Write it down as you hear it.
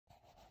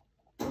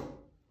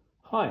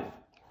Hi.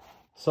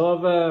 So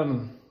I've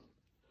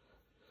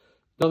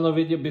done a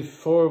video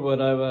before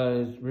where I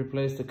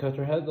replaced the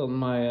cutter head on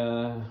my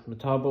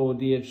Metabo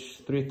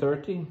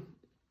DH330.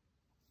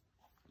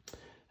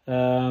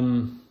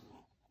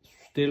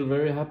 Still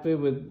very happy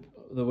with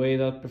the way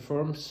that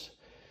performs.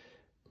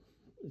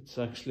 It's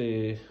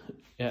actually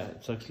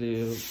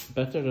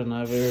better than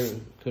I ever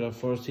could have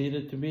foreseen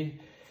it to be.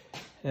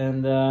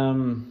 And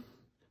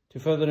to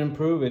further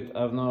improve it,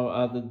 I've now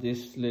added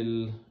this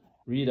little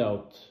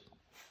readout,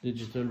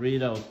 digital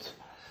readout.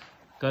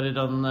 Got it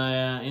on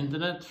the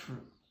internet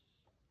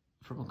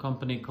from a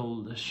company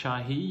called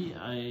Shahi.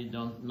 I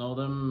don't know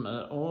them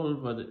at all,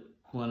 but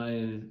when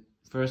I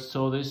first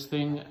saw this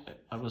thing,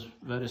 I was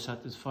very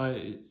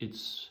satisfied.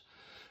 It's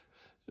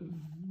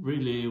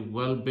really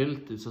well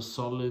built. It's a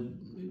solid,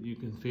 you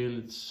can feel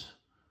it's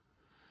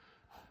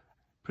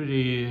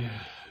pretty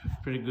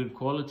good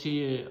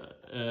quality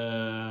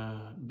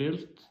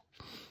built.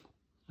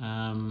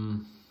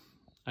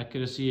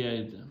 Accuracy,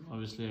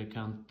 obviously I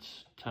can't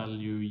tell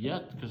you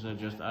yet because I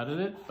just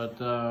added it,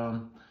 but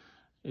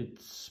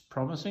it's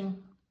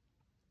promising.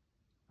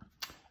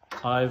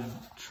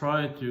 I've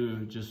tried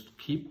to just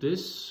keep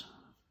this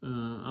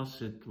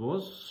as it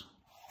was,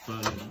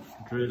 but I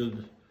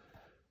drilled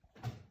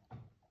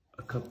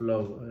a couple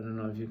of, I don't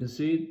know if you can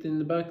see it in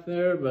the back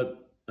there,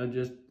 but I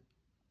just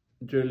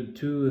drilled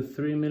 2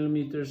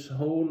 3mm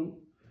hole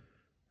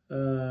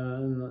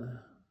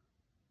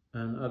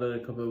and added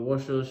a couple of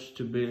washers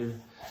to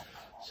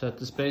set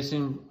the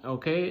spacing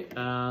okay,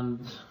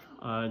 and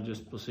I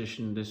just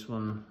positioned this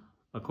one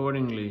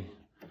accordingly.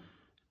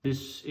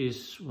 This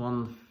is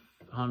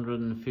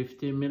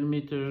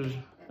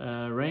 150mm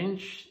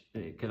range.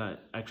 It can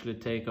actually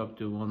take up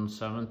to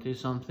 170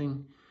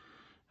 something,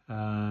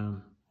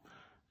 and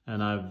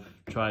I've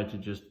tried to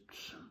just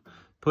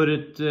put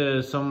it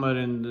somewhere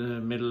in the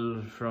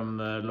middle from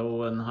the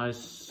low and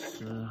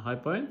high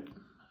point.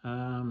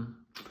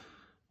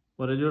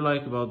 What I do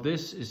like about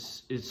this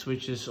is it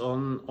switches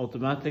on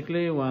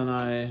automatically when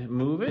I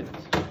move it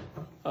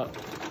up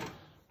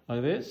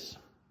like this.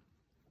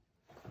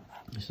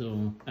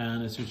 So,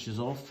 and it switches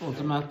off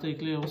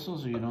automatically also,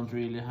 so you don't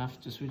really have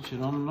to switch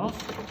it on and off.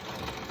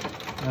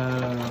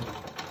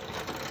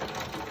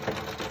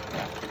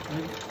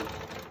 It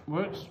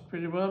works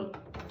pretty well.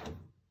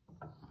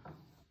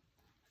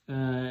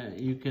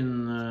 You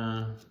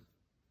can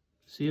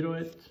zero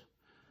it,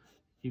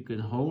 you can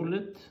hold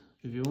it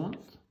if you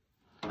want.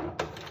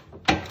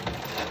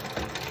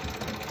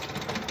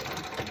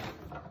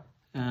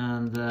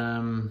 And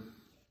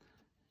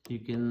you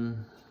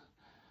can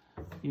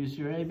use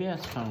your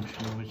ABS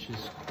function, which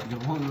is the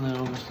one that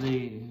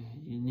obviously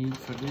you need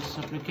for this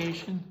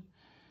application.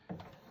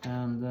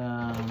 And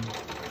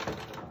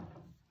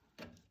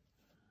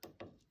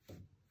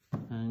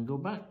go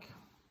back.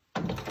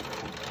 And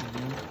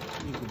then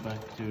you go back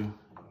to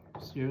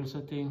 0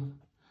 setting.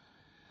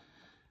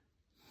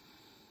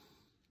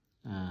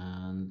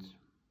 And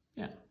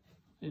yeah,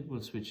 it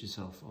will switch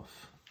itself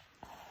off.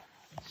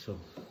 So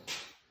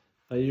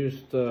I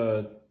used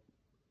a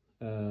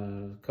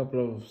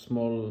couple of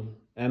small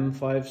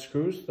M5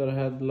 screws that I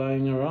had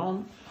lying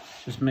around.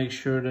 Just make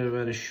sure they're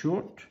very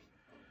short.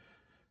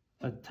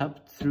 I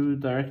tapped through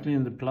directly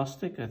in the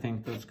plastic. I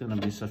think that's going to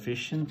be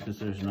sufficient because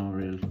there's no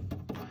real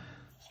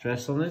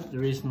stress on it. The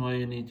reason why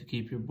you need to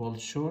keep your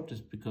bolts short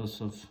is because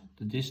of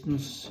the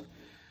distance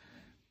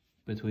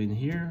between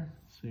here.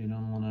 So you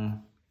don't want to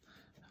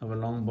have a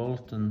long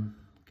bolt and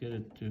get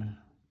it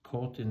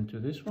caught into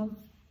this one.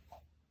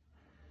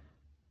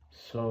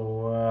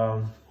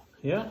 So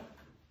yeah,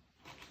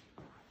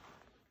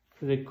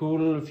 pretty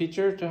cool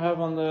feature to have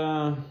on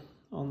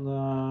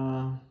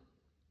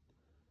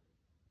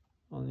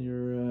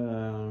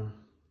your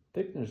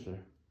thickeners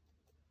there.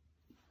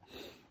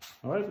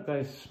 All right,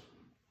 guys,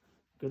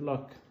 good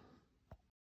luck.